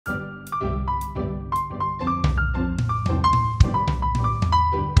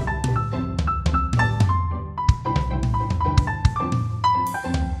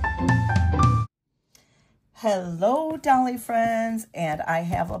Hello, Dolly friends, and I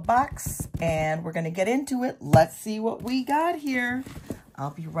have a box, and we're going to get into it. Let's see what we got here.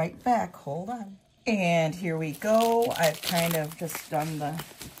 I'll be right back. Hold on. And here we go. I've kind of just done the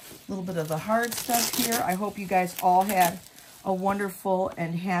little bit of the hard stuff here. I hope you guys all had a wonderful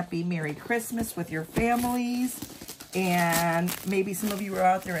and happy Merry Christmas with your families. And maybe some of you are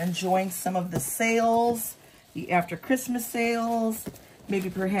out there enjoying some of the sales, the after Christmas sales.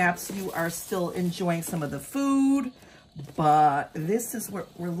 Maybe perhaps you are still enjoying some of the food, but this is what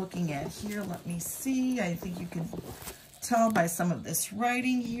we're looking at here. Let me see. I think you can tell by some of this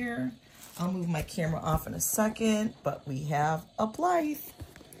writing here. I'll move my camera off in a second, but we have a Blythe.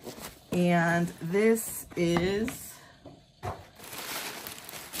 And this is a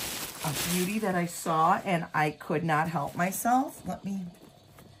beauty that I saw and I could not help myself. Let me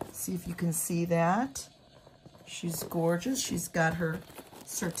see if you can see that. She's gorgeous. She's got her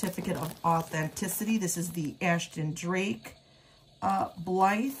certificate of authenticity. This is the Ashton Drake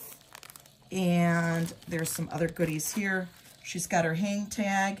Blythe. And there's some other goodies here. She's got her hang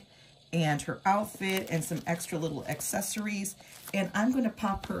tag and her outfit and some extra little accessories. And I'm going to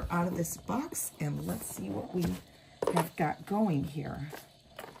pop her out of this box and let's see what we have got going here.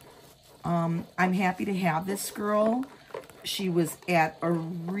 I'm happy to have this girl. She was at a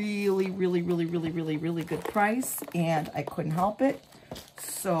really good price, and I couldn't help it.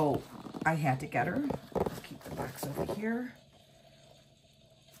 So I had to get her. I'll keep the box over here.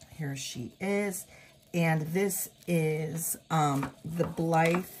 Here she is. And this is the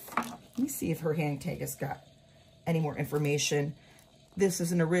Blythe. Let me see if her hang tag has got any more information. This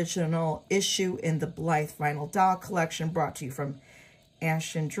is an original issue in the Blythe Vinyl Doll Collection, brought to you from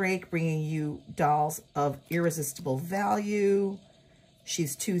Ashton Drake, bringing you dolls of irresistible value.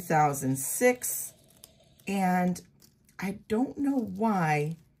 She's 2006, and I don't know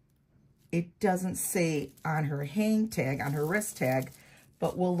why it doesn't say on her hang tag, on her wrist tag,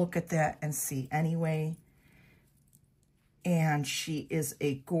 but we'll look at that and see anyway. And she is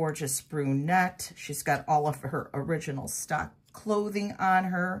a gorgeous brunette. She's got all of her original stock clothing on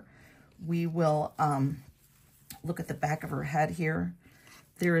her. We will look at the back of her head here.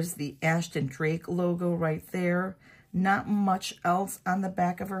 There is the Ashton Drake logo right there. Not much else on the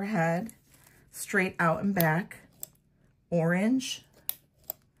back of her head. Straight out and back. Orange,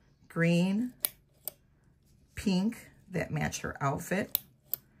 green, pink that match her outfit.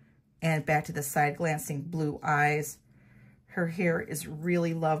 And back to the side, glancing blue eyes. Her hair is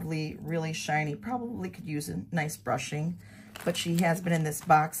really lovely, really shiny. Probably could use a nice brushing, but she has been in this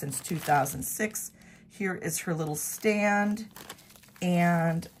box since 2006. Here is her little stand.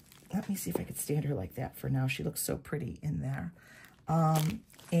 And let me see if I could stand her like that for now. She looks so pretty in there.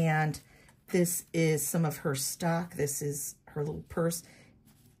 And this is some of her stock. This is her little purse.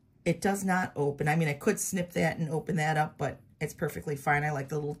 It does not open. I mean, I could snip that and open that up, but it's perfectly fine. I like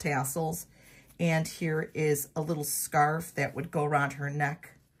the little tassels. And here is a little scarf that would go around her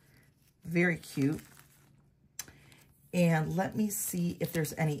neck. Very cute. And let me see if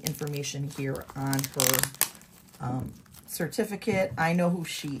there's any information here on her certificate. I know who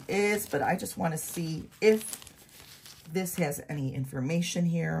she is, but I just want to see if this has any information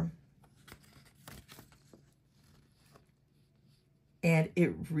here. And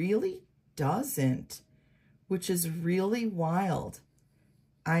it really doesn't, which is really wild.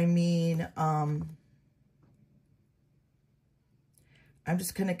 I mean, I'm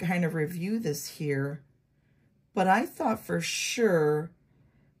just going to kind of review this here, but I thought for sure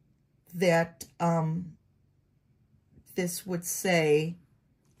that this would say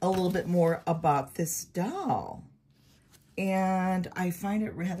a little bit more about this doll. And I find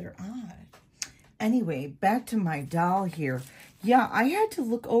it rather odd. Anyway, back to my doll here. Yeah, I had to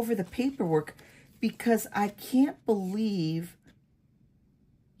look over the paperwork because I can't believe,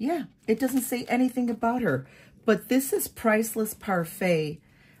 yeah, it doesn't say anything about her. But this is Priceless Parfait,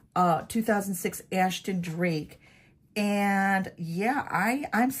 2006 Ashton Drake. And yeah,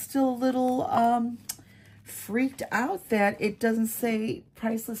 I'm still a little freaked out that it doesn't say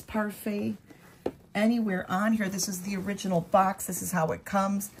Priceless Parfait anywhere on here. This is the original box. This is how it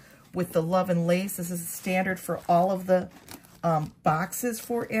comes with the Love and Lace. This is standard for all of the boxes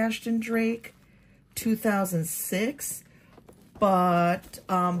for Ashton Drake, 2006. But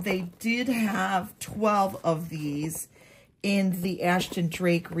they did have 12 of these in the Ashton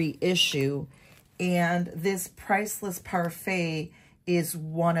Drake reissue. And this Priceless Parfait is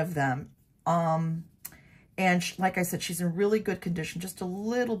one of them. And like I said, she's in really good condition. Just a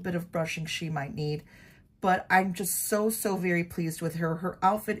little bit of brushing she might need. But I'm just so very pleased with her. Her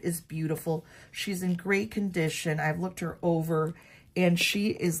outfit is beautiful. She's in great condition. I've looked her over. and she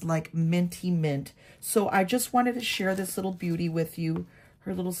is like minty mint. So I just wanted to share this little beauty with you,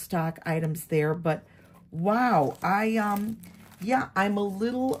 her little stock items there. But wow, yeah, I'm a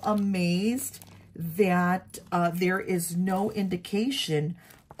little amazed that there is no indication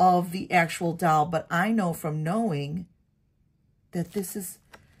of the actual doll, but I know from knowing that this is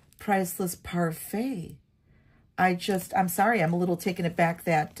Priceless Parfait. I'm sorry, I'm a little taken aback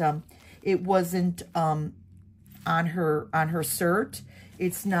that it wasn't on her cert.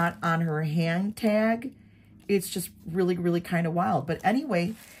 It's not on her hand tag. It's just really, really kind of wild. But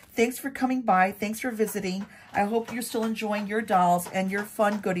anyway, thanks for coming by. Thanks for visiting. I hope you're still enjoying your dolls and your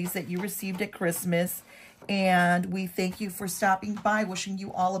fun goodies that you received at Christmas. And we thank you for stopping by. Wishing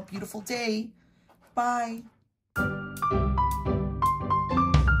you all a beautiful day. Bye.